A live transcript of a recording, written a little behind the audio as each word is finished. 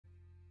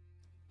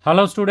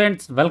Hello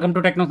students, welcome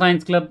to Techno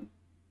Science Club.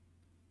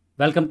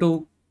 Welcome to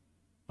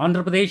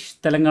Andhra Pradesh,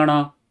 Telangana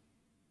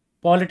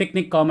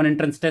Polytechnic Common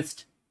Entrance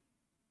Test.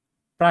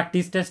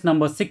 Practice test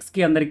number 6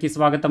 ki andariki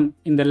swagatam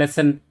in the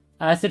lesson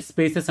Acid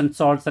Spaces and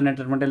Salts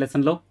అనేటటువంటి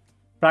lesson లో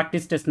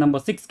practice test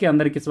number 6 కి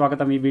అందరికీ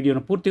స్వాగతం. ఈ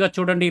వీడియోను పూర్తిగా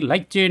చూడండి,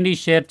 like చేయండి,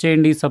 షేర్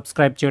చేయండి,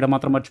 సబ్స్క్రైబ్ చేయడం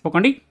మాత్రం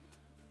మర్చిపోకండి.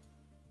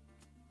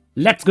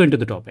 Let's go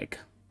into the topic.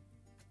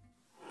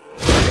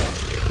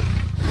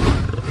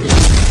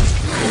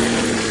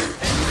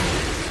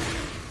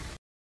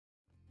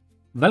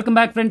 Welcome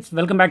back friends,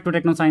 welcome back to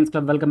Techno Science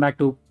Club, welcome back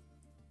to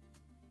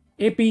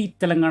AP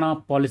Telangana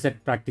POLYCET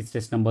practice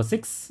test number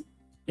 6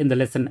 in the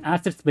lesson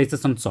Acid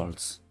Spaces and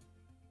Salts.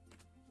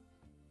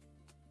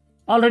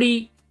 Already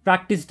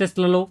practice test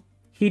లలో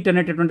heat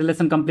అనేటటువంటి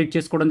lesson complete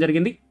చేసుకోవడం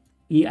జరిగింది.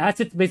 ఈ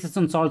acid bases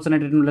and salts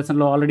అనేటటువంటి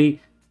లెసన్లో already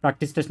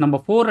practice test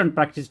number 4 and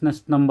practice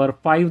test number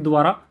 5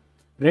 ద్వారా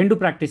రెండు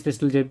practice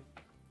టెస్టులు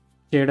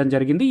చేయడం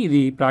జరిగింది.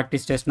 ఇది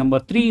practice test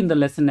number 3 in the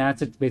lesson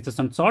acid bases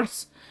and salts.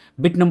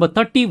 Bit number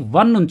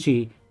 31 నుంచి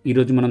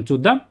ఈరోజు మనం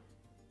చూద్దాం.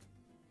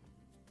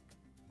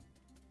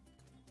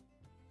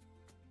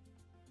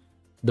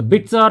 The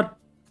bits are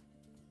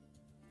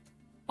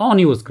on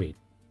your screen.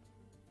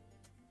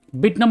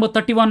 Bit number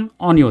 31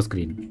 on your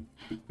screen.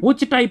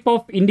 Which type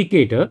of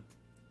indicator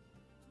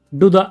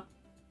do the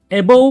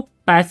above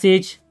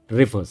passage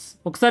refers?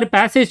 ఒకసారి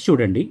passage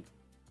చూడండి,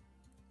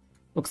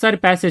 ఒకసారి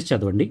passage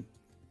చదవండి.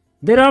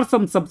 There are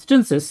some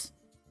substances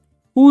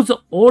whose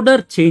odor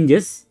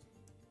changes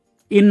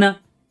in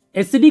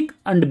acidic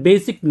and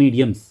basic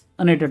mediums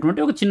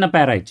అనేటటువంటి ఒక చిన్న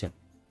పారా ఇచ్చారు.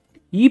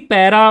 ఈ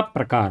పారా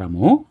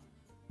ప్రకారము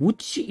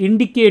which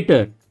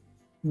indicator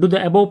do the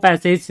above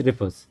passage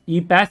refers? ఈ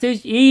ప్యాసేజ్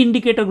ఏ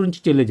ఇండికేటర్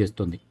గురించి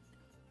తెలియజేస్తుంది?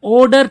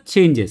 ఓడర్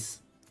చేంజెస్.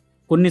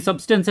 కొన్ని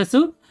సబ్స్టెన్సెస్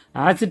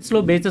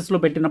యాసిడ్స్లో బేసెస్లో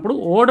పెట్టినప్పుడు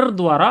ఓడర్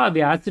ద్వారా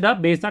అవి యాసిడా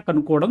బేసా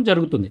కనుక్కోవడం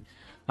జరుగుతుంది.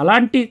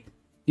 అలాంటి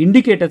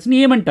ఇండికేటర్స్ని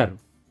ఏమంటారు?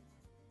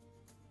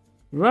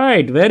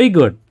 Right, very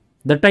good.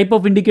 The type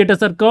of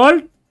indicators are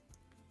called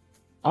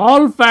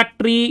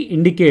olfactory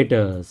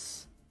indicators.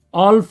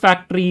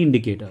 Olfactory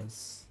indicators.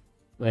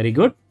 Very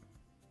good.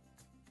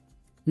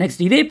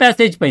 Next ఇదే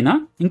ప్యాసేజ్ పైన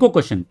ఇంకో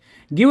question.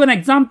 Give an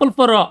example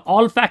for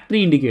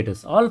olfactory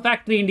indicators.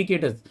 Olfactory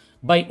indicators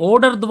by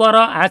ఓడర్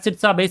ద్వారా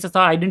యాసిడ్సా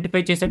బేసెసా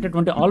ఐడెంటిఫై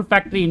చేసేటటువంటి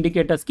olfactory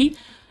ఇండికేటర్స్కి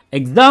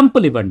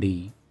ఎగ్జాంపుల్ ఇవ్వండి.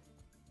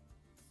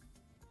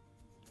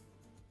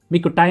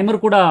 మీకు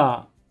టైమర్ కూడా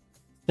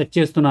set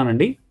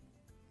చేస్తున్నానండి.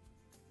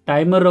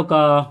 Timer ఒక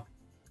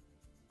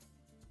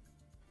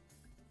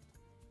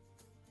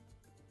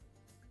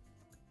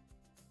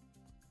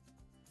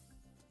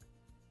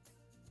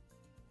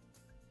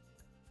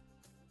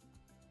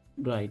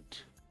రైట్,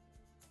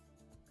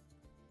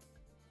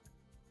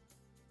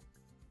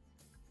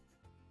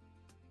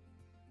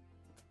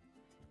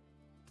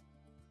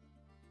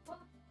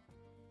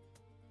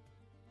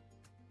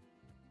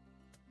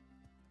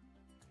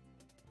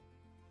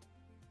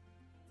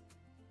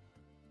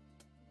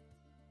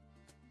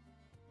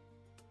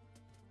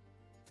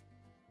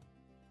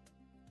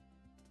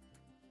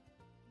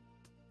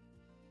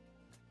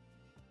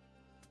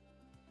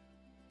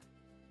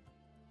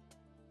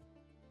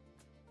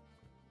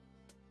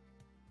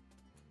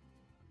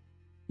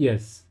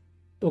 ఎస్,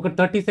 ఒక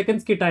 30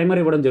 సెకండ్స్కి టైమర్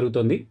ఇవ్వడం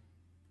జరుగుతుంది.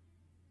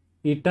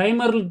 ఈ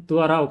టైమర్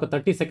ద్వారా ఒక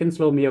 30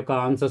 సెకండ్స్లో మీ యొక్క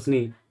ఆన్సర్స్ని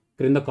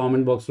క్రింద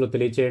కామెంట్ బాక్స్లో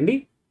తెలియచేయండి.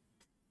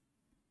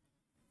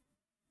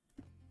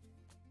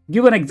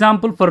 Give an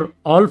example for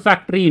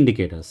olfactory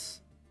indicators.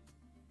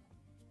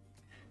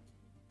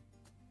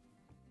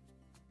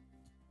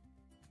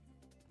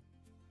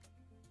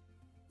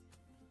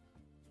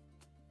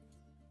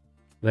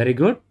 Very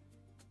good.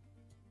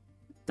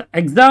 The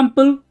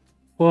example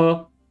for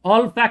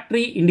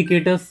olfactory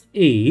indicators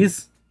is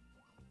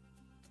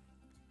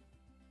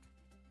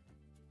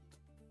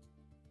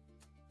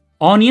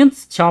onions,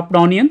 chopped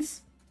onions,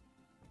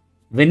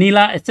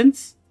 vanilla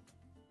essence,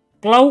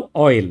 clove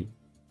oil.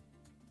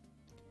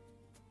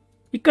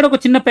 ఇక్కడ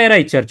ఒక చిన్న పేరా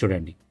ఇచ్చారు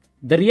చూడండి.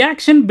 The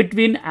reaction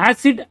between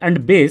acid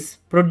and base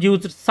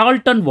produced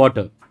salt and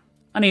water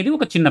అనేది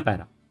ఒక చిన్న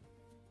పేరా.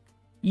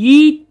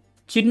 ఈ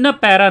చిన్న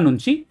పేరా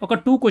నుంచి ఒక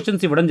 2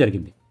 క్వశ్చన్స్ ఇవ్వడం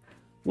జరిగింది.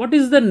 What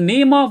is the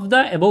name of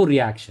the above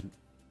reaction?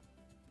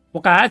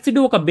 ఒక యాసిడ్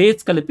ఒక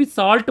బేస్ కలిపి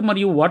సాల్ట్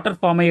మరియు వాటర్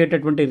ఫామ్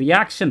అయ్యేటటువంటి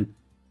reaction.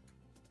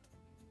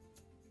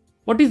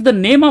 What is the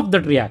name of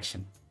that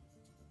reaction?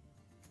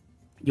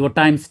 Your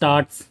time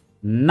starts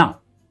now.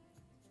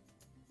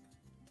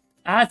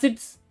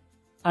 Acids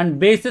and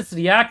bases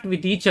react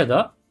with each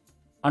other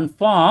and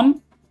form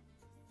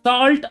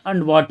salt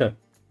and water.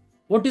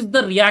 What is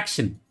the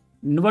reaction?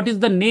 What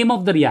is the name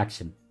of the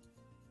reaction?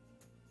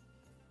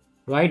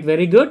 Right,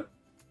 very good.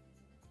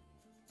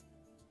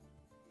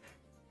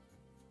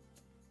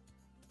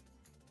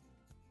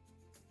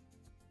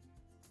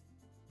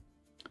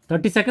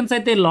 Thirty seconds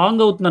అయితే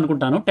long అవుతుంది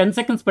అనుకుంటాను. 10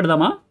 seconds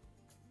పెడదామా?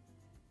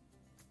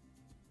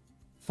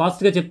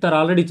 ఫాస్ట్గా చెప్తారు,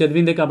 already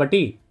చదివిందే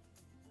కాబట్టి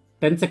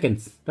 10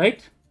 seconds.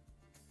 Right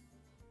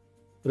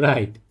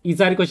right,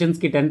 ఈసారి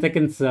క్వశ్చన్స్కి 10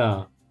 seconds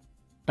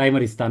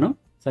timer ఇస్తాను,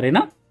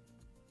 సరేనా?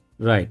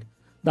 Right,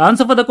 The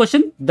answer for the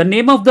question, the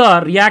name of the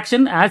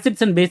reaction,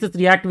 acids and bases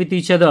react with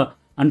each other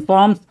and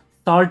forms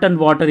salt and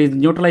water, is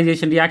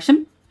neutralization reaction.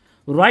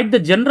 Write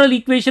the general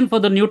equation for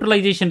the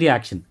neutralization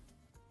reaction.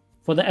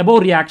 For the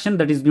above reaction,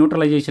 that is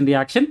neutralization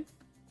reaction.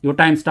 Your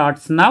time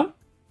starts now.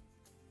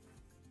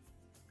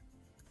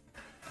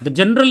 The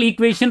general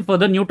equation for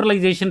the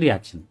neutralization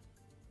reaction.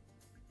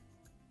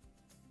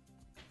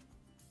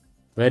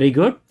 Very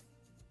good.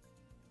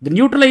 The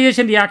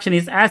neutralization reaction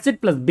is acid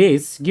plus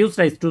base gives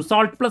rise to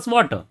salt plus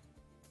water.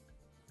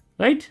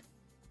 Right?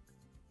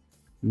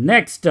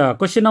 Next,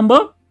 question number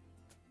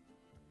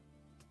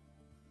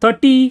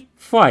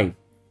 35.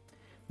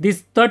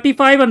 These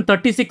 35 and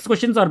 36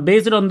 questions are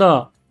based on the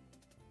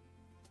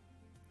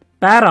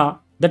para,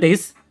 that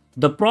is,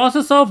 the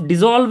process of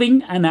dissolving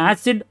an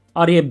acid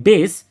or a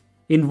base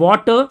in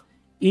water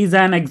is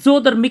an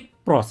exothermic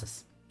process.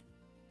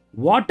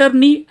 Water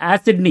ni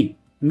acid ni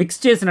mix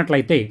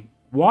చేసినట్లయితే,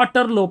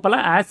 water లోపల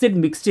acid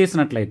mix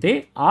చేసినట్లయితే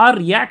ఆ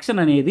reaction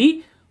అనేది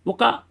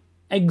ఒక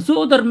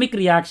exothermic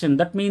reaction.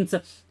 That means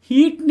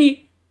హీట్ని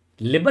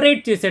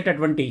liberate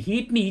చేసేటటువంటి,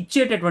 హీట్ని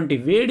ఇచ్చేటటువంటి,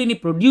 వేడిని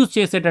produce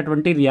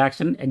చేసేటటువంటి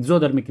రియాక్షన్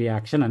ఎగ్జోథర్మిక్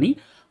రియాక్షన్ అని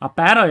ఆ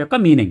పారా యొక్క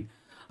మీనింగ్.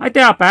 అయితే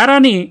ఆ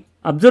పారాని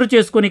అబ్జర్వ్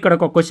చేసుకొని ఇక్కడ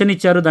ఒక క్వశ్చన్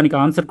ఇచ్చారు, దానికి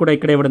ఆన్సర్ కూడా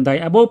ఇక్కడ ఇవ్వడం. The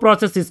above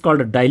process is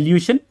called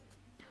dilution.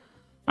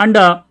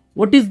 And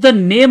what is the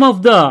name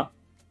of the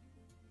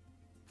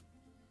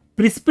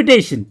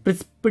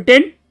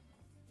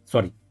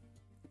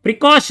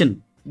precaution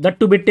that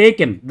to be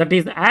taken, that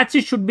is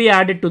acid should be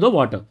added to the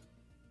water.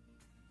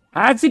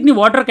 యాసిడ్ని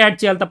వాటర్కి యాడ్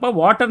చేయాలి తప్ప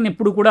వాటర్ని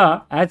ఎప్పుడు కూడా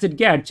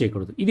యాసిడ్కి యాడ్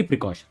చేయకూడదు. ఇది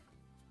ప్రికాషన్.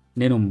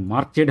 నేను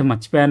మార్క్ చేయడం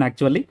మర్చిపోయాను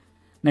యాక్చువల్లీ.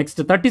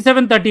 నెక్స్ట్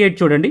 37, 38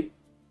 చూడండి.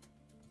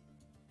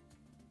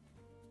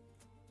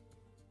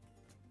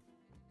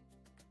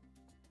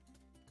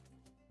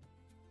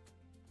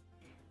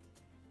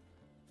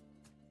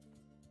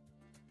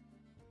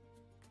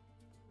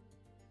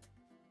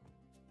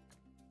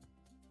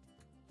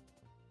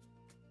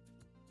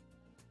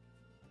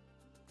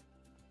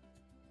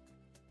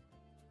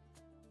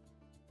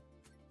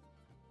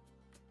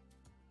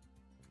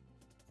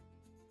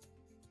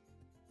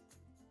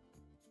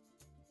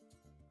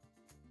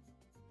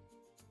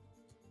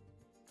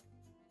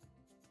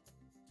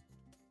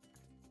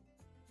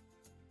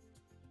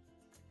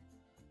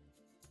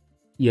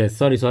 Yes,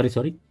 sorry.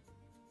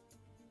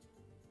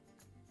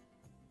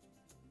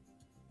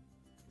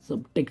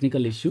 Some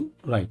technical issue.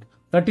 Right.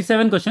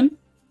 37 question.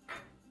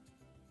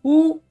 Who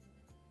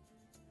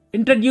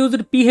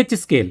introduced pH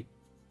scale?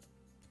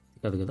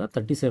 Kada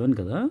 37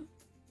 kada.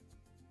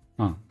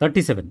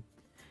 37.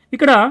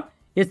 Ikkada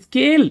a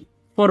scale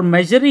for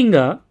measuring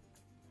a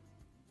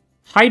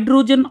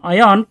hydrogen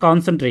ion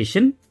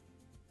concentration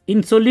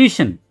in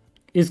solution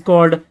is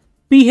called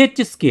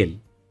pH scale.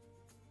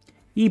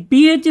 ఈ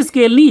pH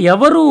స్కేల్ని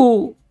ఎవరు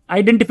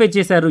identify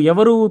చేశారు,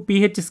 ఎవరు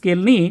pH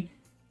స్కేల్ని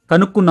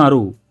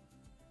కనుక్కున్నారు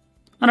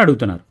అని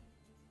అడుగుతున్నారు.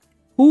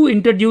 Who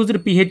introduced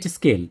pH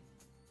scale?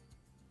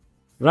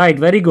 Right,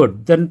 very good.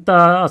 దంత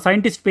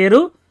scientist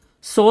పేరు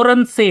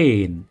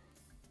సోరెన్సేన్.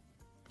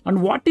 And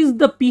what is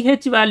the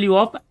pH value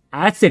of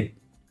acid?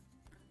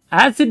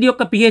 Acid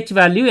యొక్క pH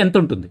వాల్యూ ఎంత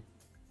ఉంటుంది?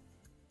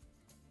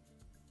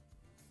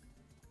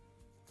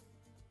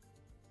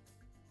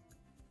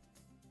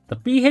 The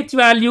pH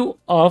value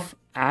of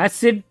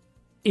acid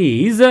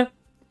is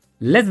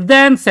less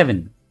than 7.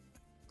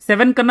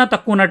 7 కన్నా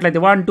తక్కువ ఉన్నట్లయితే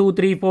 1, 2,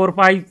 3, 4,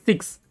 5,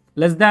 6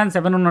 లెస్ దాన్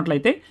 7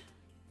 ఉన్నట్లయితే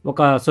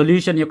ఒక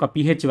సొల్యూషన్ యొక్క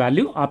pH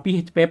వాల్యూ, ఆ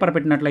pH పేపర్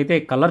పెట్టినట్లయితే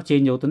కలర్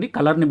చేంజ్ అవుతుంది.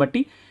 కలర్ని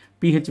బట్టి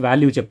pH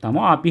వాల్యూ చెప్తాము.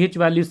 ఆ pH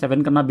వాల్యూ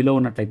 7 కన్నా బిలో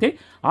ఉన్నట్లయితే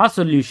ఆ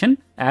సొల్యూషన్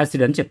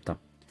యాసిడ్ అని చెప్తాం.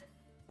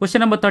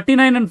 Question number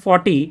 39 and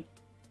 40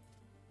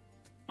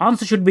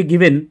 answer should be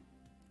given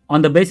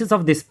on the basis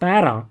of this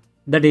para,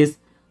 that is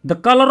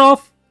the colour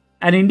of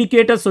an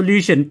indicator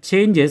solution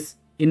changes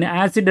in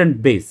acid and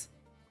base.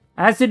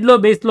 యాసిడ్లో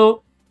బేస్లో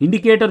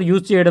indicator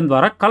use చేయడం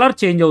ద్వారా colour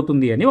change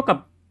అవుతుంది అని ఒక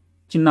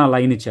చిన్న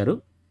line ఇచ్చారు.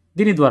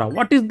 దీని ద్వారా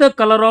what is the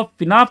colour of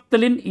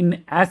phenolphthalein in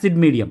acid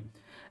medium?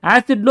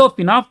 యాసిడ్లో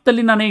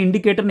phenolphthalein అనే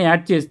ఇండికేటర్ని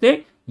యాడ్ చేస్తే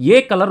ఏ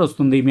కలర్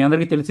వస్తుంది? మీ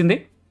అందరికీ తెలిసిందే.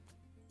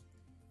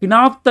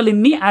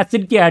 ఫినాఫ్థలిన్ని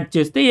యాసిడ్కి యాడ్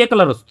చేస్తే ఏ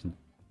కలర్ వస్తుంది?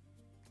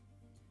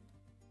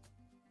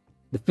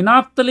 The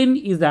phenolphthalein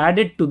is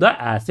added to the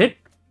acid.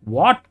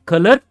 What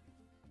colour?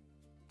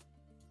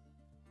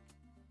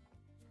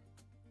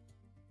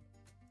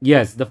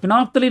 Yes, the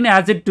phenolphthalein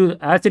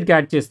యాసిడ్కి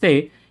add చేస్తే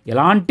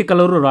ఎలాంటి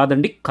కలరు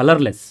రాదండి,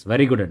 కలర్లెస్.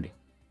 వెరీ గుడ్ అండి.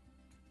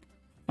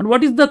 And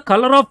what is the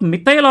colour of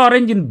methyl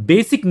orange in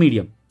basic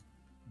medium?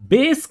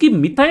 బేస్కి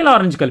methyl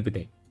orange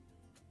కలిపితే,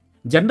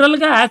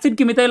 జనరల్గా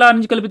యాసిడ్కి methyl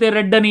orange కలిపితే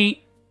red అని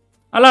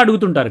అలా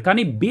అడుగుతుంటారు,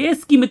 కానీ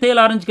బేస్కి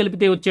మిథైల్ ఆరెంజ్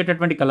కలిపితే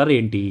వచ్చేటటువంటి కలర్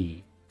ఏంటి?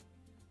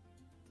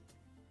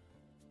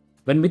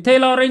 When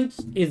methyl orange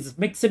is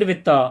mixed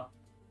with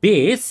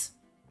base,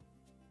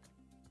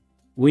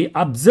 we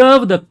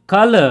observe the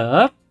color.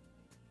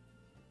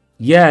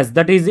 Yes,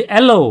 that is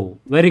yellow.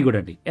 Very good,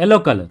 Adi. Yellow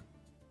color.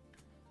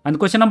 And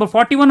question number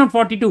 41 and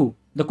 42,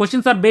 the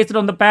questions are based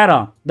on the para,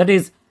 that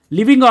is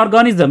living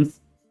organisms.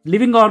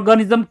 Living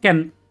organism can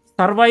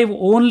survive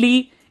only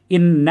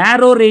in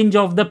narrow range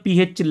of the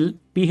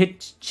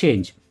pH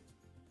change.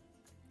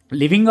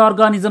 Living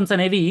organisms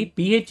అనేవి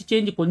pH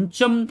change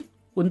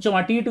కొంచెం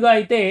అటు ఇటుగా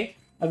అయితే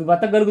అవి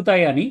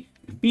బతకగలుగుతాయి, అని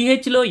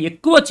pHలో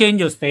ఎక్కువ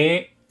change వస్తే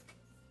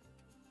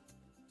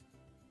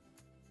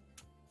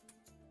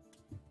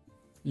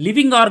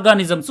living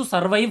organisms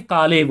survive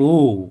కాలేవు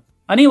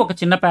అని ఒక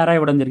చిన్న పారా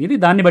ఇవ్వడం జరిగింది.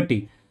 దాన్ని బట్టి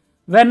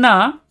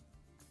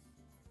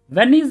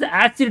when is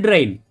acid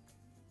rain,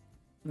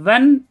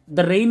 when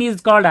the rain is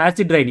called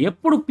acid rain,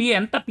 ఎప్పుడు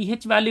ఎంత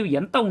pH వాల్యూ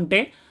ఎంత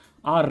ఉంటే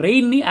ఆ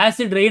రెయిన్ని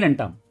యాసిడ్ రెయిన్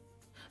అంటాం.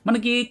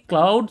 మనకి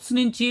క్లౌడ్స్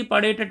నుంచి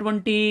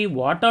పడేటటువంటి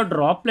వాటర్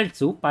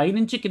డ్రాప్లెట్స్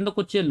పైనుంచి కిందకు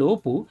వచ్చే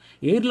లోపు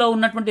ఎయిర్లో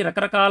ఉన్నటువంటి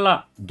రకరకాల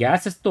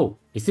గ్యాసెస్తో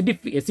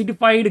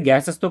ఎసిడిఫైడ్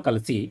గ్యాసెస్తో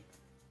కలిసి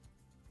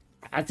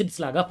యాసిడ్స్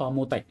లాగా ఫామ్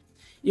అవుతాయి.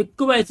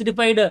 ఎక్కువ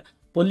ఎసిడిఫైడ్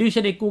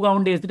పొల్యూషన్ ఎక్కువగా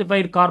ఉండే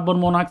ఎసిడిఫైడ్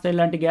కార్బన్ మోనాక్సైడ్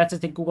లాంటి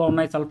గ్యాసెస్ ఎక్కువగా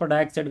ఉన్నాయి, సల్ఫర్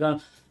డైఆక్సైడ్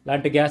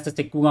లాంటి గ్యాసెస్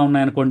ఎక్కువగా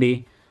ఉన్నాయనుకోండి,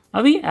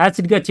 అవి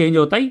యాసిడ్గా చేంజ్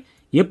అవుతాయి.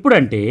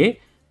 ఎప్పుడంటే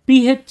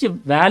pH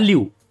వాల్యూ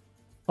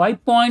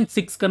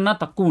 5.6 కన్నా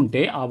తక్కువ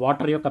ఉంటే, ఆ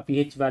వాటర్ యొక్క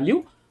pH వాల్యూ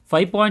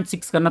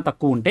 5.6 కన్నా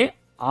తక్కువ ఉంటే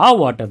ఆ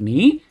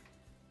వాటర్ని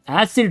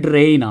యాసిడ్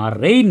రెయిన్, ఆ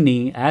రెయిన్ని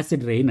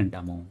యాసిడ్ రెయిన్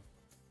అంటాము.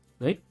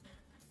 Right.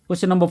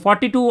 Question number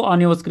 42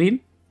 on your screen.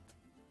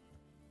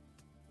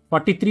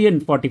 43 and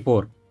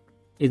 44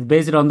 is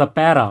based on the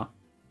para,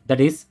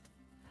 that is,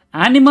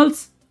 animals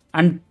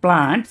and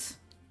plants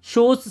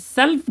shows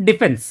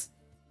self-defense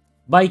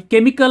by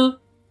chemical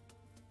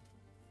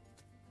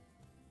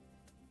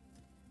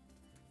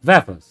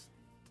vapors.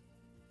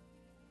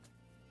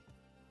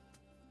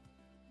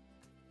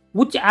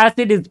 Which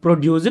acid is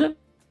produced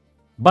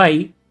by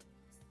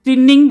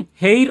thinning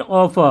hair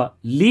of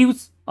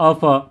leaves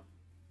of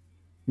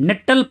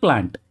nettle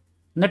plant?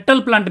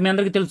 నెట్టల్ plant మీ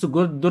అందరికీ తెలుసు,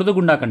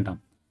 దురదగుండాకంటాం.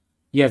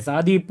 Yes,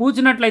 అది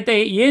పూచినట్లయితే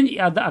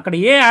అక్కడ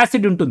ఏ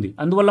acid ఉంటుంది,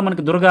 అందువల్ల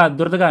మనకి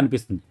దురదగా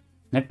అనిపిస్తుంది.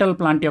 నెట్టల్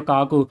plant యొక్క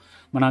ఆకు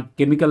మన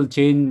కెమికల్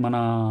చేంజ్ మన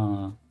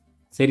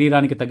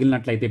శరీరానికి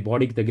తగిలినట్లయితే,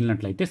 బాడీకి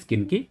తగిలినట్లయితే,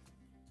 స్కిన్కి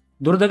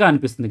దురదగా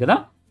అనిపిస్తుంది కదా,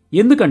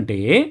 ఎందుకంటే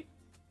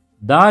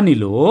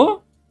దానిలో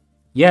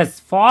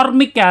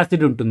ఫార్మిక్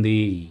యాసిడ్ ఉంటుంది.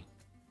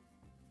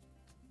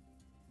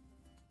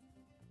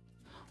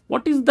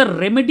 What is the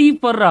remedy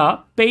for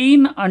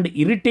pain and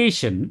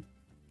irritation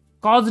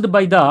caused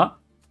by the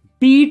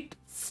beat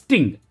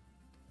sting?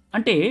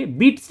 అంటే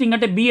బీట్ స్టింగ్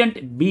అంటే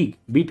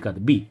బీట్ కాదు,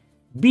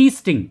 బీ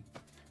స్టింగ్.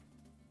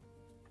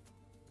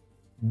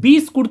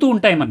 బీస్ కుడుతూ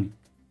ఉంటాయి,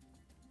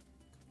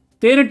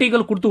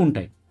 తేనెటీగలు కుడుతూ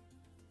ఉంటాయి.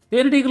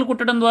 తేనెటీగలు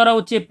కుట్టడం ద్వారా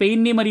వచ్చే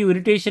పెయిన్ని మరియు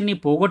ఇరిటేషన్ని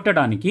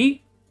పోగొట్టడానికి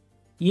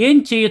ఏం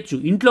చేయొచ్చు?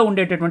 ఇంట్లో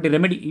ఉండేటటువంటి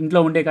రెమెడీ, ఇంట్లో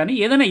ఉండే కానీ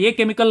ఏదైనా ఏ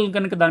కెమికల్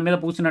కనుక దాని మీద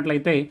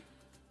పూసినట్లయితే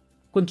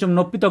కొంచెం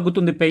నొప్పి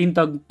తగ్గుతుంది,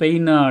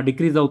 పెయిన్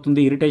డిక్రీజ్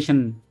అవుతుంది,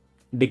 ఇరిటేషన్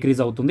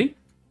డిక్రీజ్ అవుతుంది.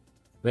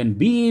 When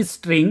be is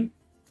string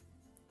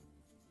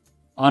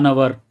on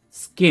our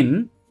skin,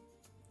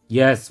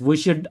 we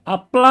should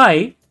apply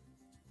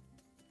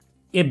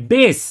A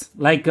base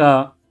like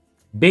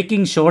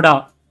baking soda,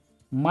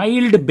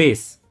 mild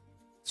base,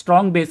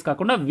 strong base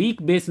కాకుండా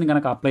వీక్ బేస్ని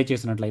కనుక అప్లై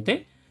చేసినట్లయితే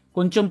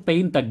కొంచెం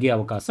పెయిన్ తగ్గే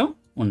అవకాశం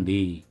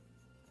ఉంది.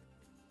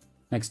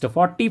 Next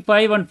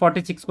 45 and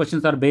 46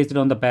 questions are based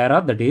on the para,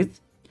 that is,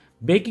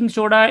 baking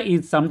soda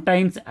is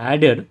sometimes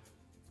added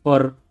for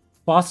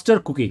faster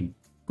cooking.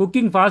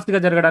 Cooking ఫాస్ట్గా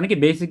జరగడానికి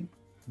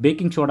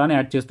baking సోడాని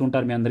add చేస్తూ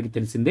ఉంటారు, మీ అందరికీ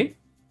తెలిసిందే.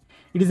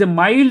 It is a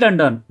mild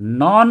and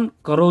non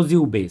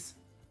corrosive base.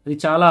 అది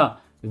చాలా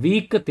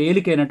వీక్,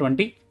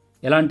 తేలికైనటువంటి,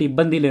 ఎలాంటి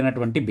ఇబ్బంది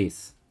లేనటువంటి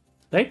base.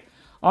 Right.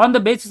 On the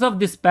basis of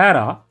this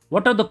para,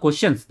 what are the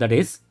questions? That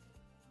is,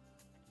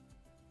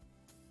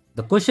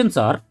 the questions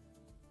are,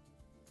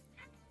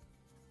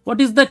 what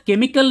is the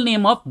chemical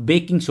name of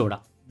baking soda?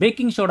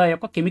 Baking soda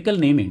యొక్క chemical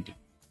name ఏంటి?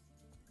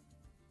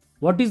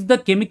 What is the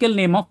chemical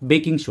name of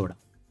baking soda?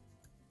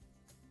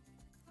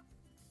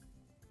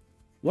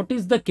 What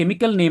is the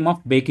chemical name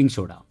of baking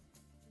soda?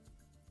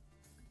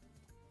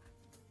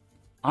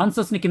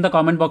 ఆన్సర్స్ని కింద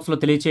comment బాక్స్లో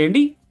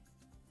తెలియచేయండి.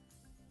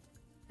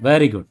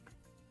 Very good.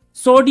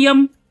 Sodium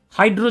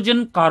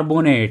hydrogen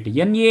carbonate,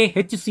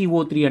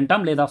 NaHCO3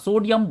 అంటాం, లేదా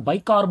sodium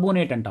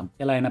bicarbonate అంటాం,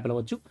 ఎలా అయినా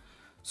పిలవచ్చు.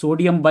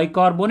 Sodium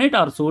bicarbonate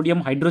are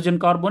sodium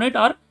hydrogen carbonate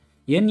are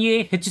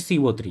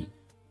NaHCO3.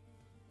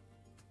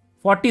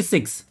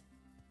 46.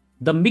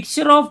 The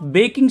mixture of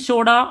baking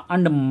soda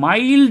and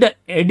mild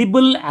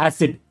edible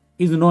acid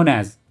is known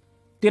as.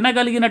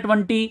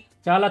 తినగలిగినటువంటి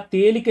చాలా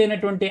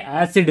తేలికైనటువంటి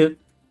యాసిడ్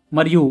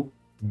మరియు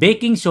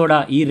బేకింగ్ సోడా,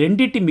 ఈ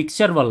రెండింటి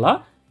మిక్చర్ వల్ల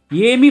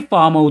ఏమి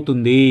ఫామ్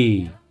అవుతుంది?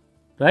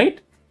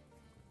 Right.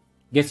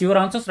 Guess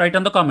your answers, right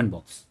on the comment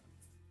box.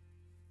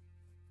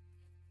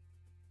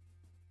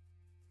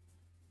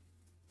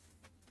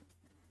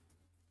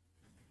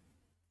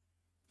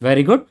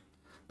 Very good.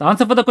 The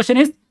answer for the question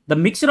is, the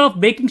mixture of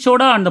baking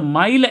soda and the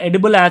mild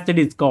edible acid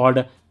is called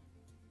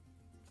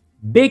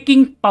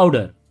baking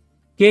powder.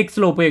 Cakes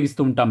lo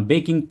upayogistu untam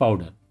baking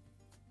powder.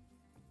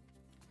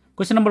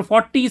 Question number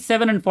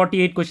 47 and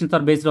 48 questions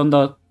are based on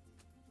the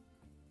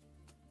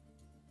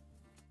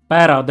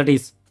para, that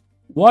is,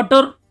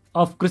 water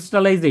of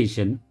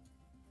crystallization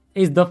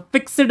is the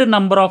fixed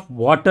number of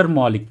water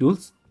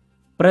molecules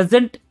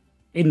present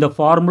in the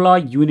formula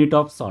unit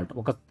of salt.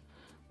 ఒక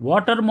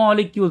water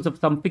molecules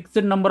some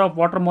fixed number of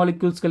water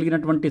molecules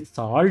కలిగినటువంటి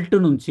salt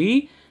నుంచి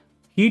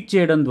heat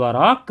చేయడం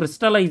ద్వారా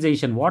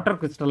crystallisation, water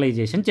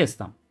crystallisation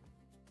చేస్తాం.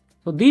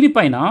 So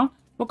దీనిపైన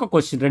ఒక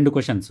question, 2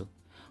 questions.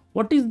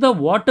 What is the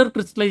water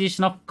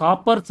crystallisation of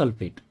copper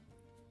sulphate?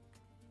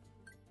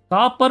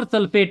 Copper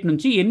sulphate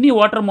నుంచి ఎన్ని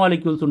వాటర్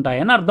మాలిక్యూల్స్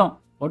ఉంటాయని అర్థం.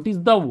 What is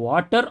the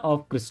water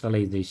of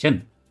crystallization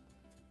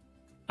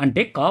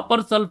అంటే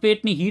కాపర్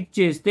సల్ఫేట్ని హీట్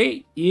చేస్తే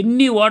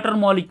ఎన్ని వాటర్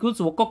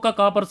మాలిక్యూల్స్ ఒక్కొక్క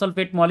కాపర్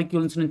సల్ఫేట్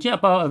మాలిక్యూల్స్ నుంచి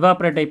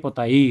ఎవాపరేట్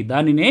అయిపోతాయి.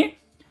 దానినే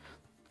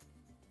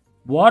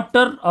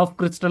water of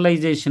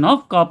crystallization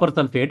of copper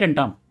sulphate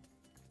అంటాం.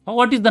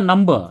 What is the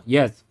number?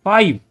 Yes,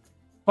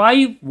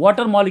 5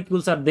 water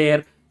molecules are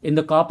there in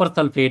the copper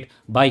sulfate.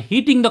 By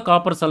heating the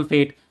copper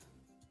sulfate,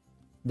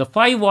 the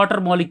 5 water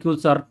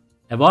molecules are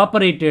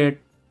evaporated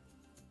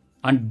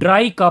and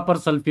dry copper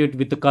sulfate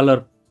with the color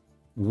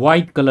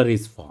white color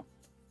is formed.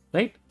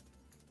 Right?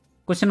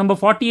 Question number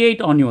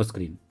 48 on your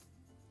screen.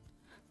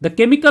 The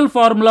chemical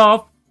formula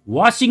of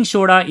washing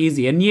soda is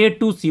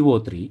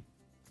Na2CO3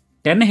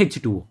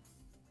 10H2O.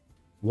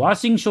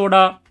 Washing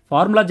soda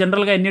formula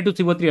జనరల్గా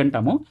Na2CO3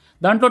 అంటాము.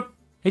 దాంట్లో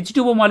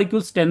H2O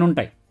molecules 10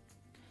 ఉంటాయి.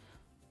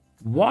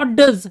 What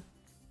does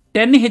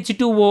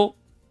 10H2O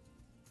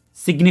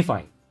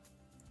signify?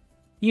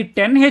 ఈ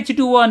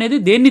 10H2O అనేది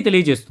దేన్ని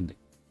తెలియజేస్తుంది,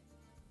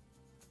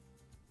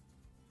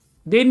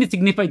 దేన్ని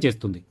signify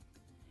చేస్తుంది?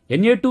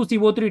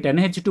 Na2CO3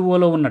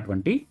 10H2Oలో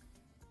ఉన్నటువంటి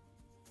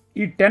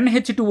ఈ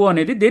 10H2O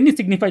అనేది దేన్ని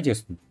సిగ్నిఫై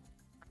చేస్తుంది?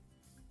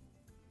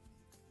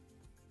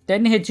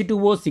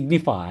 10H2O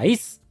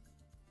signifies,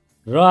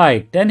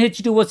 right,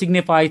 10H2O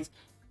signifies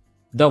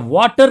the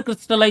water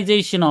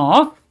crystallization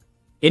of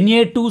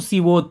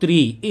Na2CO3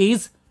 is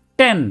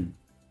 10.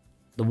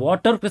 The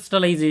water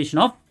crystallization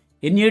of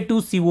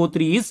Na2CO3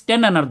 is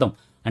 10 అని అర్థం.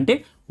 అంటే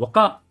ఒక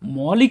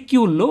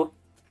మాలిక్యూల్లో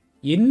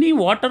ఎన్ని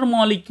వాటర్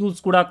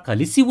మాలిక్యూల్స్ కూడా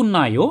కలిసి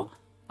ఉన్నాయో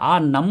ఆ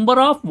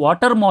నంబర్ ఆఫ్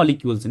వాటర్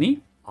మాలిక్యూల్స్ని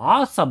ఆ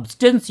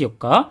సబ్స్టెన్స్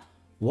యొక్క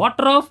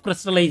water of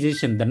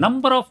crystallization, the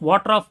number of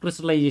water of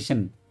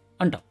crystallization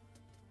అంటాం.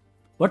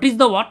 What is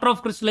the water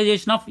of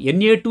crystallization of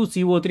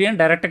Na2CO3 అని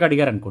డైరెక్ట్గా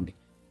అడిగారు అనుకోండి,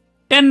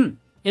 10.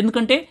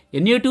 ఎందుకంటే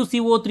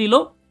Na2CO3లో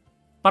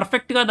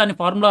పర్ఫెక్ట్గా దాని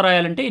ఫార్ములా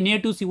రాయాలంటే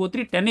Na2CO3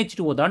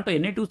 10H2O. దాంట్లో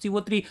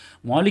Na2CO3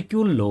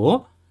 మాలిక్యూల్లో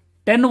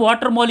 10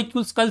 వాటర్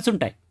మాలిక్యూల్స్ కలిసి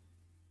ఉంటాయి.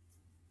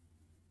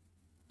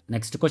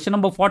 Next question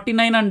number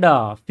 49 and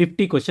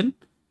 50 question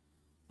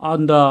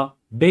on the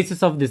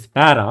basis of this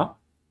para,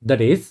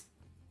 that is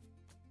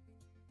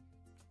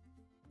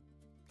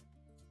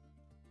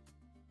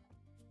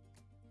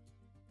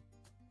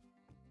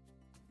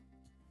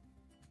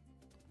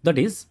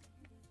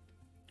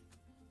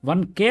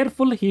one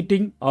careful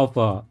heating of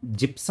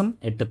gypsum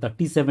at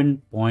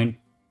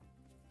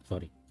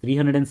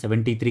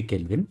 373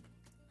 Kelvin,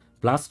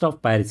 plaster of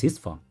Paris is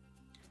formed.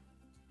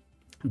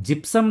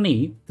 జిప్సమ్ని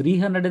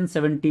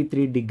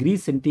 373 degree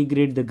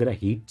centigrade దగ్గర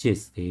heat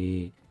చేస్తే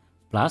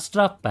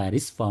plaster of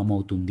Paris form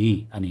అవుతుంది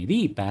అనేది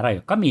ఈ పారా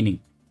యొక్క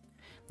meaning.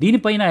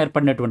 దీనిపైన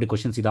ఏర్పడినటువంటి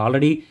questions, ఇది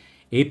already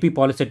AP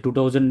POLYCET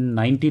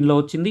 2019లో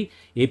వచ్చింది,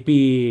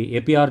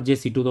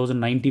 ఏపీఆర్జేసి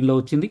 2019లో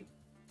వచ్చింది.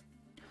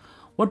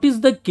 What is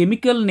the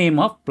chemical name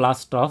of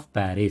plaster of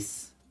Paris?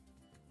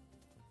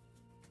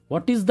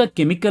 What is the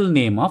chemical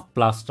name of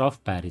plaster of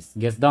Paris?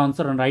 Guess the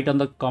answer and write on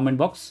the comment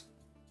box.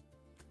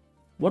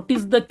 What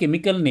is the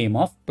chemical name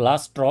of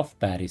plaster of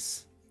Paris?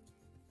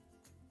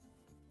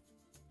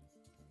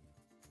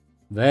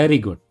 Very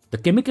good.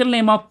 The chemical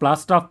name of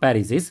plaster of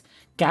Paris is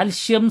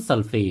calcium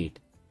sulfate,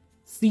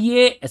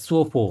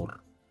 CaSO4.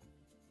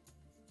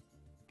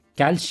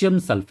 Calcium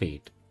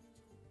sulfate.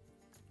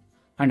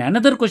 And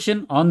another question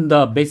on the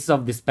basis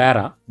of this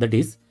para, that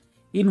is,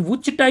 in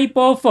which type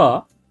of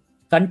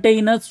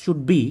containers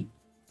should be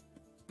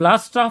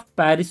plaster of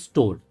Paris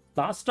stored?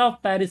 Plaster of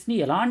Paris ni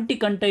elanti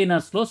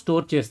containers lo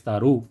store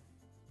chestaru?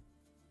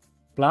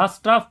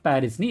 Plaster of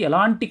Paris ni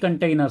elanti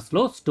containers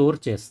lo store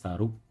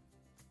chestaru?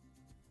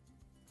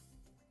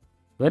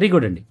 Very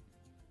good andi.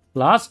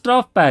 Plaster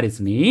of Paris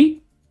ni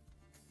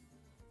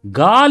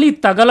గాలి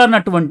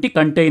తగలనటువంటి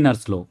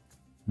containers లో,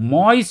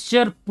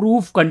 moisture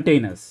proof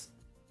containers,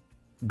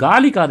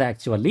 గాలి కాదు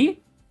actually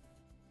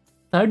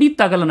తడి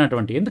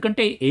తగలనటువంటి,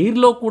 ఎందుకంటే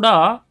ఎయిర్లో కూడా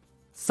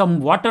some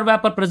water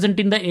vapour present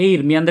in the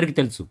air, మీ అందరికీ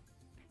తెలుసు.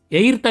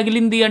 Air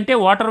తగిలింది అంటే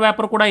వాటర్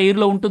వేపర్ కూడా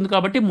ఎయిర్లో ఉంటుంది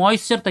కాబట్టి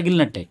మాయిశ్చర్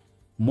తగిలినట్టే.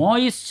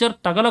 మాయిశ్చర్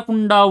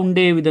తగలకుండా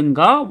ఉండే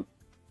విధంగా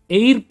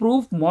ఎయిర్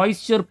ప్రూఫ్,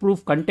 మాయిశ్చర్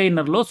ప్రూఫ్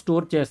కంటైనర్లో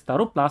స్టోర్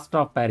చేస్తారు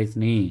plaster of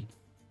ప్యారిస్ని.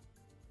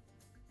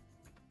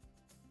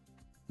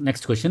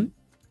 Next question,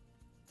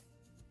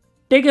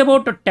 take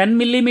about 10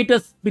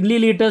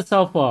 milliliters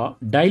of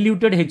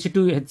diluted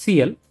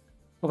HCl.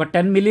 ఒక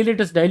 10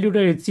 milliliters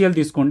diluted HCl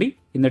తీసుకోండి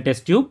in the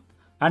test tube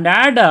and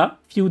add a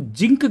few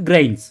zinc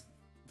grains.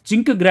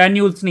 Zinc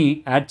గ్రాన్యూల్స్ని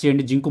add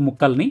చేయండి, zinc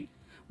ముక్కల్ని.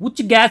 which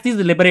gas is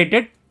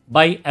liberated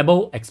by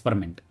above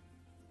experiment.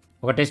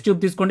 ఒక test tube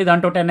తీసుకోండి,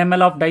 దాంట్లో 10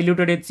 ml of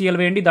diluted HCl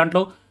వేయండి,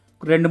 దాంట్లో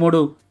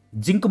 2-3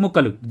 zinc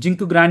ముక్కలు,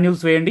 జింక్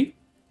గ్రాన్యూల్స్ వేయండి.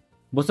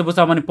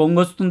 బుసబుసమని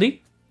పొంగొస్తుంది.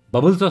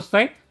 బబుల్స్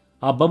వస్తాయి.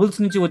 ఆ బబుల్స్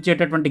నుంచి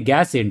వచ్చేటటువంటి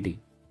గ్యాస్ ఏంటి?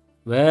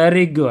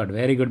 వెరీ గుడ్,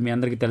 వెరీ గుడ్, మీ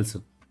అందరికీ తెలుసు,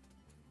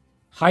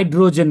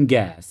 hydrogen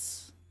gas.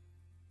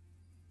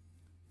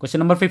 Question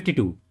number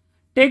 52.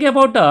 Take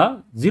about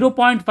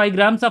 0.5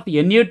 grams of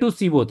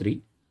Na2CO3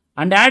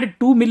 and add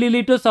 2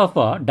 milliliters of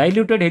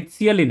diluted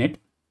HCl in it.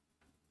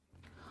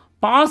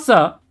 Pass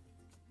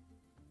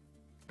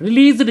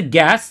released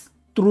gas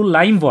through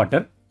lime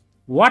water.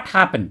 What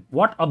happened?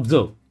 What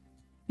observe?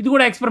 ఇది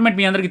కూడా experiment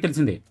మీ అందరికీ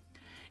తెలిసిందే.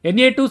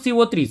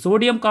 Na2CO3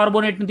 sodium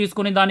కార్బోనేట్ని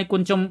తీసుకొని దానికి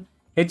కొంచెం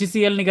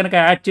HClని కనుక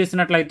యాడ్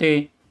చేసినట్లయితే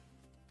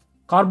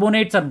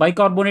carbonates are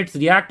bicarbonates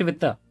react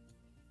with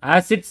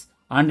acids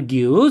and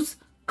gives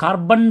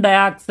carbon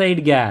dioxide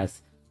gas.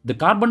 The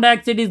carbon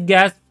dioxide is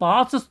gas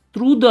passes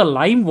through the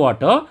lime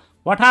water.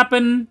 What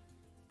happened?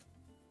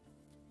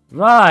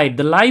 Right,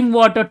 the lime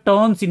water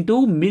turns into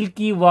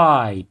milky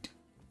white.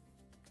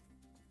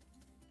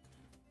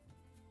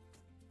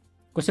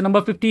 Question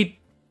number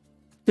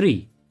 53.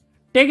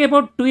 Take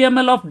about 2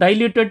 ml of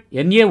diluted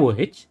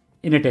NaOH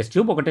in a test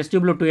tube. ఒక test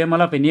ట్యూబ్లో 2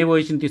 ml of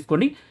NaOH ని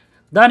తీసుకోండి.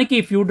 దానికి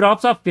few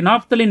drops of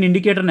phenolphthalein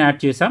indicator ని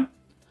add చేసాం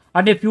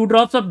and a few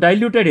drops of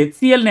diluted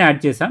HCl ని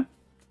add చేసాం.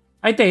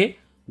 అయితే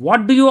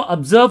what do you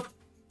observe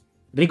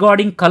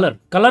regarding colour?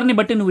 కలర్ని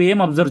బట్టి నువ్వు ఏం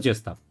అబ్జర్వ్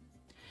చేస్తావు?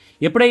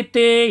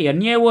 ఎప్పుడైతే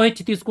NaOH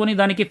తీసుకొని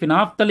దానికి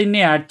ఫినాఫ్థలిన్ని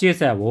యాడ్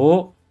చేసావో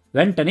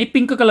వెంటనే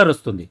పింక్ కలర్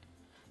వస్తుంది.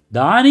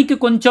 దానికి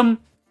కొంచెం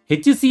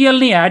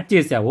HClని యాడ్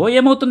చేసావో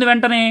ఏమవుతుంది?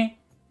 వెంటనే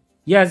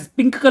ఎస్,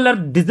 పింక్ కలర్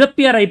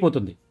డిజపియర్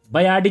అయిపోతుంది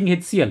బై యాడింగ్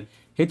HCl.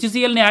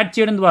 HClని యాడ్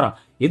చేయడం ద్వారా.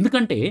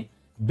 ఎందుకంటే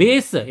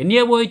base,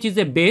 NaOH is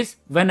a base.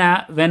 When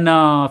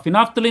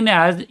phenolphthalein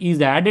is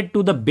added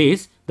to the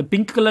base, the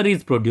pink color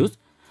is produced.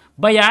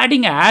 By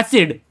adding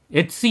acid,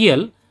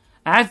 HCl,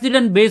 acid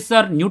and base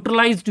are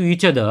neutralized to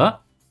each other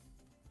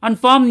and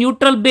form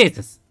neutral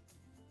bases.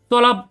 So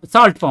అలా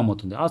salt form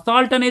అవుతుంది. ఆ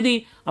salt అనేది,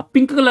 ఆ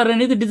pink colour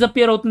అనేది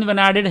disappear అవుతుంది when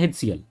added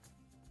HCl.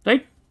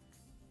 Right?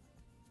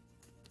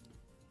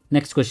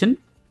 Next question.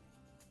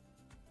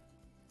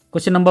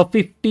 Question number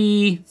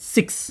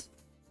 56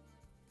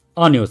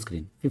 on your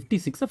screen.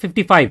 56 or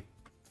 55?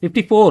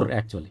 54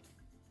 actually.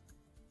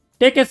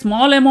 Take a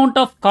small amount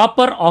of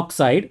copper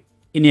oxide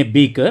in a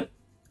beaker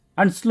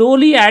and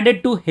slowly add it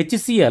to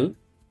HCl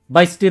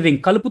by stirring.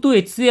 కలుపుతూ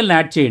HClని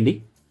add చేయండి.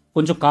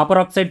 కొంచెం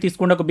copper oxide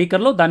తీసుకోండి ఒక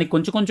బీకర్లో, దానికి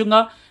కొంచెం కొంచెంగా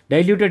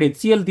diluted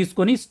HCl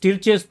తీసుకొని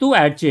stir చేస్తూ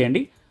యాడ్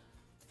చేయండి.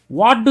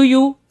 What do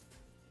you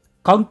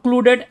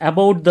concluded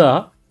about the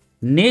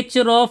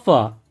nature of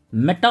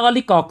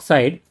metallic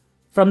oxide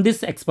from this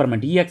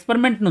experiment? ఈ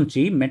ఎక్స్పెరిమెంట్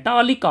నుంచి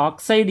మెటాలిక్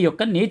ఆక్సైడ్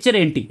యొక్క నేచర్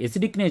ఏంటి?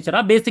 Acidic నేచరా,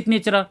 basic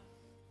నేచరా?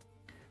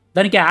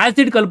 దానికి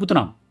యాసిడ్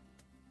కలుపుతున్నాం,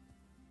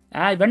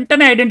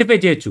 వెంటనే ఐడెంటిఫై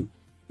చేయొచ్చు.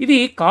 ఇది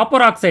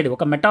కాపర్ ఆక్సైడ్,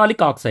 ఒక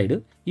మెటాలిక్ ఆక్సైడ్.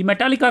 ఈ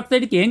మెటాలిక్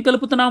ఆక్సైడ్కి ఏం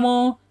కలుపుతున్నాము?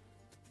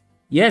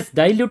 ఎస్,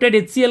 డైల్యూటెడ్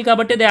HCl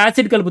కాబట్టి అది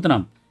యాసిడ్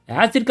కలుపుతున్నాం.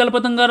 యాసిడ్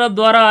కలపడం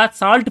ద్వారా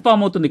సాల్ట్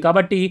ఫామ్ అవుతుంది.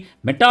 కాబట్టి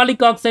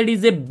metallic oxide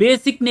is a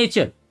basic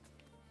nature.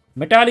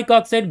 Metallic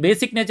oxide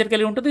basic nature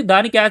కలిగి ఉంటుంది.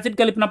 దానికి యాసిడ్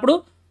కలిపినప్పుడు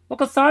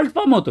ఒక సాల్ట్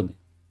ఫామ్ అవుతుంది.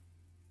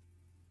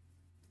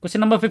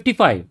 Question number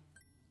 55.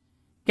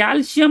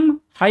 Calcium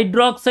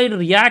hydroxide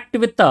react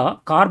with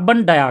carbon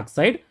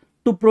dioxide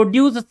to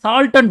produce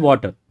salt and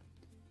water.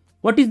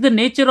 What is the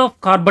nature of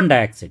carbon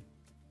dioxide?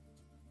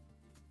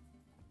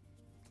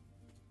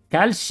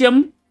 Calcium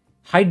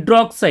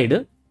hydroxide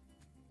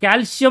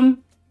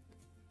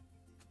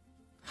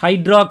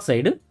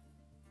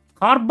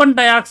carbon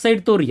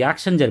డయాక్సైడ్తో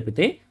reaction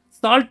జరిపితే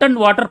salt and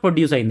water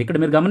produce అయింది. ఇక్కడ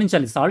మీరు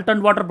గమనించాలి, salt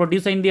and water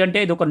produce అయింది అంటే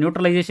ఇది ఒక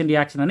neutralisation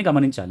reaction అని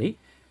గమనించాలి.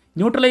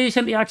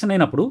 న్యూట్రలైజేషన్ రియాక్షన్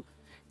అయినప్పుడు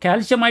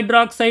కాల్షియం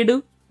హైడ్రాక్సైడ్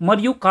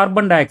మరియు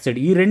కార్బన్ డయాక్సైడ్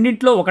ఈ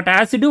రెండింటిలో ఒకటి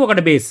యాసిడ్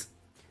ఒకటి బేస్.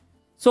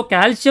 సో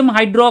కాల్షియం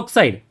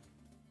హైడ్రాక్సైడ్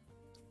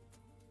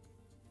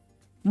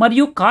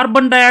మరియు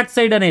కార్బన్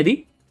డయాక్సైడ్ అనేది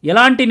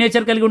ఎలాంటి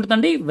నేచర్ కలిగి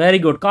ఉంటుందండి? Very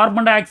good,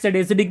 carbon dioxide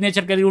acidic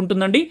nature కలిగి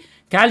ఉంటుందండి.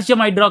 కాల్షియం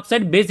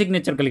హైడ్రాక్సైడ్ బేసిక్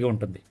నేచర్ కలిగి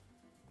ఉంటుంది.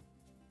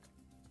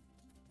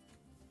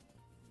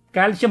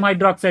 Calcium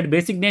hydroxide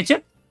basic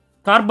nature,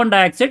 carbon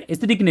dioxide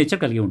acidic nature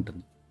కలిగి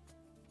ఉంటుంది.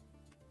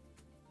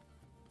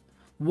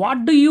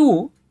 What do you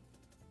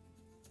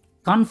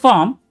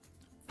confirm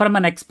from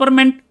an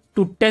experiment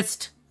to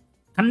test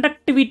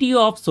conductivity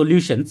of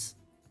solutions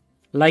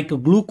like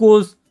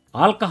glucose,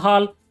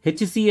 alcohol,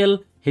 HCl,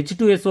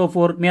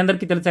 H2SO4? మీ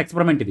అందరికీ తెలిసే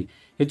experiment ఇది.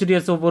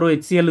 H2SO4,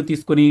 HCl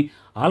తీసుకొని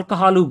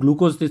alcohol,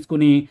 glucose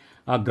తీసుకొని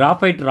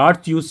graphite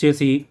rods use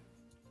చేసి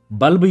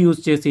bulb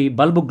use చేసి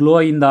bulb glow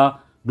అయిందా,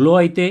 గ్లో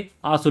అయితే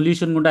ఆ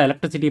సొల్యూషన్ గుండా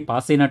ఎలక్ట్రిసిటీ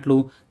పాస్ అయినట్లు,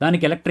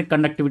 దానికి ఎలక్ట్రిక్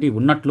కండక్టివిటీ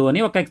ఉన్నట్లు అని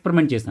ఒక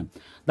ఎక్స్పెరిమెంట్ చేశాం.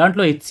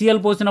 దాంట్లో HCl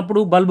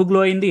పోసినప్పుడు బల్బ్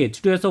గ్లో అయింది,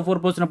 H2SO4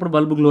 పోసినప్పుడు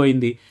బల్బ్ గ్లో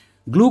అయింది.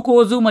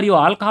 గ్లూకోజు మరియు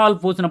ఆల్కహాల్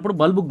పోసినప్పుడు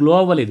బల్బ్ గ్లో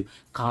అవ్వలేదు.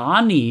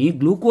 కానీ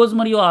గ్లూకోజ్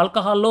మరియు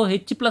ఆల్కహాల్లో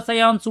H+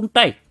 అయాన్స్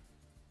ఉంటాయి,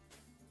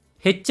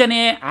 H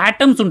అనే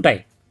యాటమ్స్ ఉంటాయి.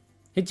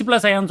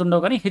 H+ అయాన్స్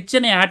ఉండవు కానీ H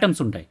అనే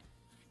యాటమ్స్ ఉంటాయి.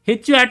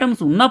 H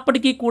యాటమ్స్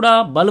ఉన్నప్పటికీ కూడా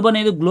బల్బ్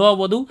అనేది గ్లో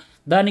అవ్వదు.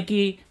 దానికి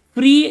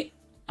ఫ్రీ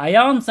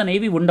అయాన్స్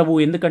అనేవి ఉండవు.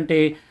 ఎందుకంటే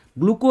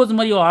గ్లూకోజ్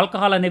మరియు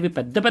ఆల్కహాల్ అనేవి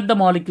పెద్ద పెద్ద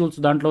మాలిక్యూల్స్,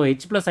 దాంట్లో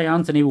H+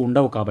 అయాన్స్ అనేవి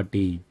ఉండవు.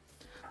 కాబట్టి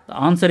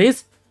answer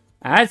is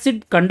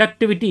acid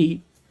conductivity,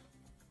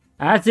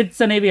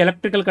 acids అనేవి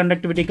ఎలక్ట్రికల్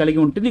కండక్టివిటీ కలిగి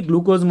ఉంటుంది.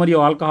 గ్లూకోజ్ మరియు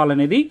ఆల్కహాల్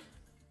అనేది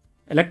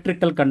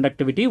ఎలక్ట్రికల్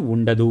కండక్టివిటీ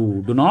ఉండదు.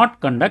 Do not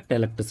conduct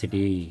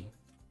electricity.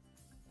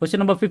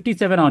 Question number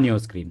 57 on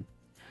your screen.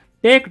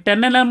 Take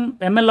 10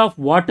 ml of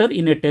water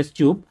in a test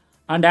tube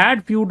and add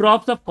few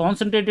drops of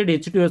concentrated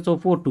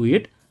H2SO4 to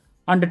it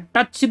and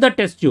touch the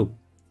test tube.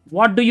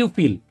 What do you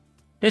feel?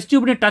 Test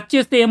ట్యూబ్ని touch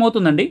చేస్తే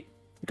ఏమవుతుందండి?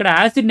 ఇక్కడ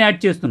యాసిడ్ని add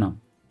చేస్తున్నాం.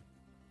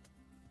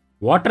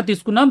 Water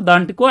తీసుకున్నాం,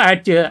 దాంట్లో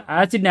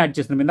యాసిడ్ని add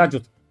చేస్తున్నాం. ఇందా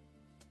చూస్తాం,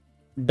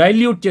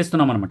 dilute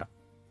చేస్తున్నాం అనమాట.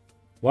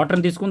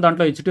 వాటర్ని తీసుకుని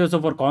దాంట్లో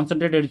H2SO4,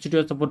 కాన్సన్ట్రేటెడ్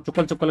H2SO4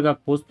 చుక్కలు చుక్కలుగా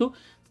పోస్తూ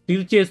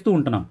స్టిర్ చేస్తూ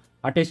ఉంటున్నాం.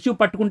 ఆ టెస్ట్ ట్యూబ్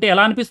పట్టుకుంటే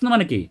ఎలా అనిపిస్తుంది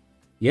మనకి?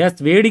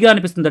 ఎస్, వేడిగా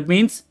అనిపిస్తుంది. దట్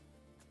మీన్స్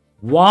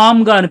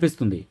వామ్గా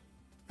అనిపిస్తుంది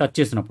టచ్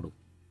చేసినప్పుడు.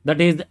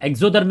 That is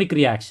exothermic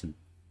reaction.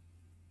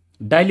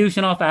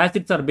 Dilution of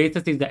acids are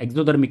bases is the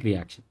exothermic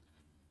reaction.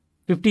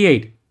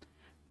 58.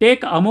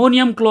 Take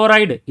ammonium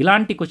chloride.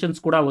 ఇలాంటి క్వశ్చన్స్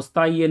కూడా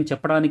వస్తాయి అని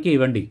చెప్పడానికి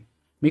ఇవ్వండి.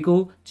 మీకు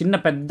చిన్న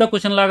పెద్ద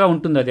క్వశ్చన్ లాగా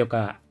ఉంటుంది. అది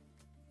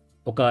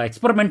ఒక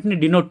ఎక్స్పెరిమెంట్ని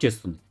డినోట్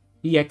చేస్తుంది.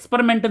 ఈ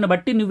ఎక్స్పెరిమెంట్ని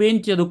బట్టి నువ్వేం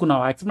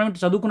చదువుకున్నావు, ఆ ఎక్స్పెరిమెంట్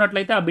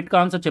చదువుకున్నట్లయితే ఆ బిట్కి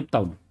ఆన్సర్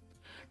చెప్తావు.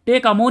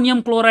 Take ammonium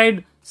chloride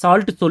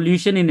salt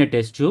solution in a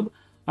test tube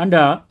and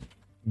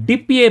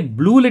dip A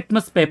blue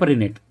litmus paper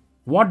in it.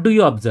 What do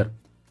you observe?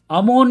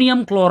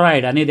 Ammonium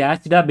chloride అనేది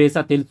యాసిడా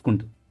బేసా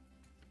తెలుసుకుంటుంది.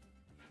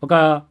 ఒక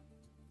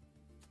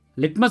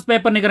లిట్మస్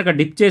పేపర్ని కనుక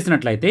డిప్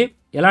చేసినట్లయితే,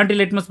 ఎలాంటి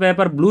లిట్మస్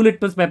పేపర్? బ్లూ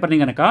లిట్మస్ పేపర్ని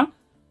కనుక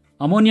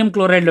అమోనియం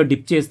క్లోరైడ్లో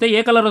డిప్ చేస్తే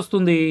ఏ కలర్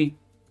వస్తుంది?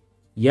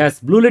 Yes,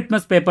 blue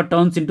litmus paper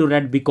turns into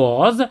red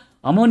because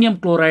ammonium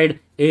chloride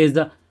is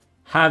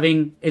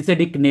having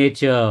acidic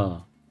nature.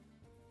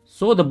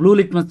 So the blue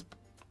litmus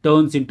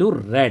turns into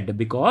red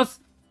because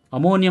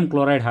ammonium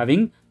chloride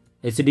having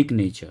acidic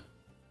nature.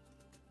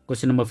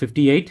 Question number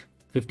 58,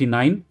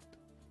 59.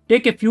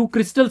 Take a few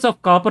crystals of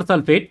copper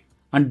sulfate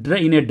and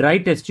in a dry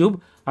test tube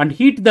and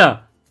heat the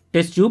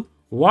test tube.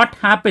 What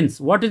happens?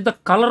 What is the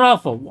color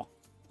of,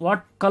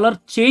 what color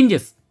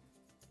changes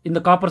in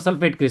the copper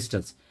sulfate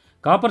crystals?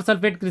 Copper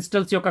sulphate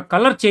crystals యొక్క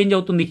colour change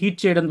అవుతుంది heat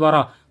చేయడం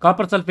ద్వారా.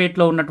 Copper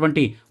సల్ఫేట్లో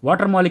ఉన్నటువంటి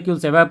water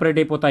molecules evaporate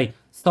అయిపోతాయి.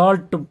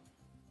 Salt,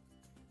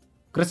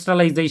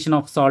 crystallisation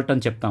of salt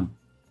అని చెప్తాం.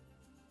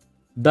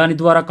 దాని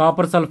ద్వారా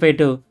కాపర్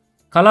సల్ఫేట్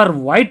కలర్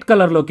వైట్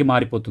కలర్లోకి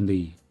మారిపోతుంది.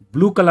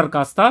 బ్లూ కలర్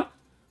కాస్త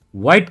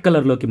వైట్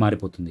కలర్లోకి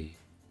మారిపోతుంది.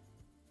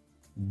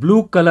 Blue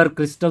colour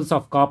crystals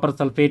of copper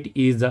sulphate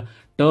is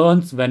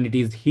turns when it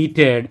is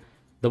heated.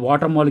 The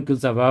water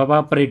molecules have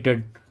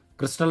evaporated,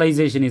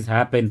 crystallization is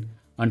happen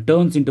and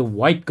turns into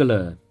white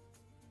color.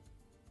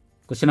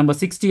 Question number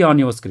 60 on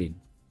your screen.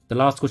 The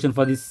last question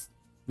for this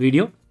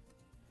video.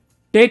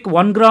 Take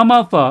 1 gram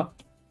of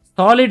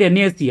solid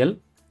NaCl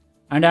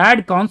and add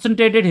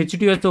concentrated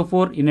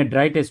H2SO4 in a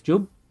dry test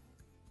tube.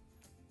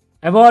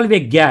 Evolve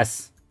a gas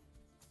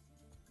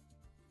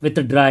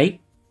with dry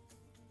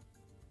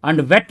and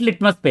wet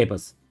litmus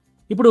papers.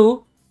 ఇప్పుడు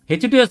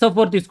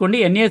H2SO4 తీసుకోండి,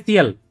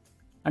 NaCl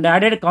and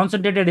added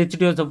concentrated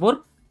H2SO4,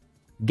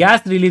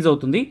 gas release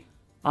అవుతుంది.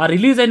 ఆ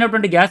release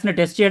అయినటువంటి గ్యాస్ని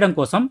test చేయడం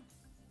కోసం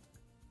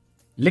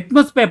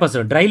litmus papers,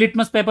 dry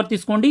litmus paper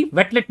తీసుకోండి,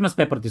 wet litmus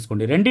paper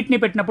తీసుకోండి. రెండింటిని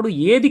పెట్టినప్పుడు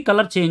ఏది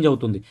కలర్ చేంజ్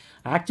అవుతుంది?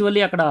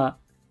 యాక్చువల్లీ అక్కడ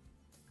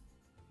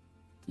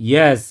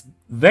ఎస్,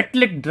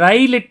 డ్రై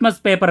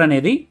లిట్మస్ పేపర్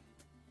అనేది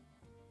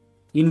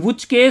in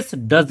which case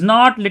does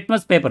not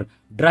litmus paper.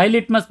 Dry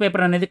litmus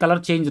paper అనేది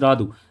కలర్ చేంజ్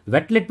రాదు.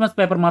 వెట్ లిట్మస్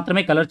పేపర్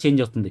మాత్రమే కలర్ చేంజ్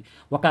వస్తుంది.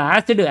 ఒక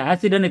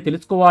యాసిడ్ అని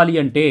తెలుసుకోవాలి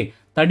అంటే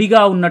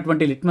తడిగా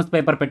ఉన్నటువంటి లిట్మస్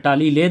పేపర్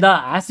పెట్టాలి, లేదా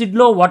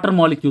యాసిడ్లో వాటర్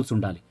మాలిక్యూల్స్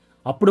ఉండాలి.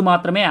 అప్పుడు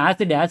మాత్రమే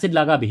యాసిడ్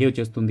లాగా బిహేవ్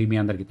చేస్తుంది. మీ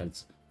అందరికీ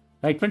తెలుసు,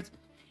 రైట్ ఫ్రెండ్స్?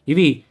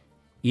 ఇవి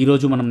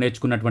ఈరోజు మనం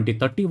నేర్చుకున్నటువంటి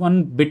 31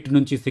 బిట్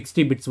నుంచి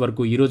 60 బిట్స్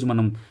వరకు ఈరోజు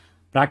మనం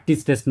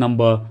practice test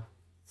number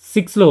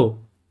 6లో,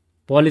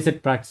 POLYCET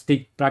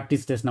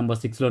practice test number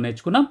 6లో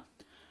నేర్చుకున్నాం.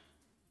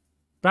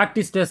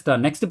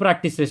 నెక్స్ట్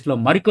ప్రాక్టీస్ టెస్ట్లో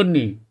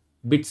మరికొన్ని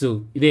బిట్స్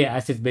ఇదే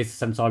యాసిడ్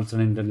బేసిస్ అండ్ సాల్ట్స్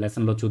అనే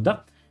లెసన్లో చూద్దాం.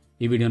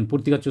 ఈ వీడియోని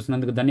పూర్తిగా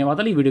చూసినందుకు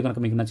ధన్యవాదాలు. ఈ వీడియో కనుక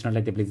మీకు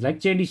నచ్చినట్లయితే ప్లీజ్ లైక్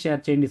చేయండి,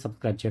 షేర్ చేయండి,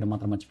 సబ్స్క్రైబ్ చేయడం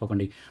మాత్రం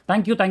మర్చిపోకండి.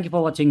 Thank you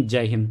for watching.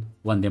 జై Hind,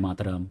 Vande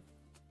Mataram.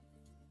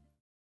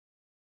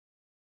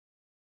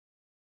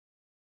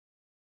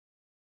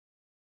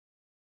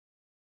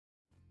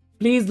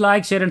 Please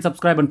like, share and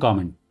subscribe and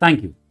comment. Thank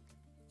you.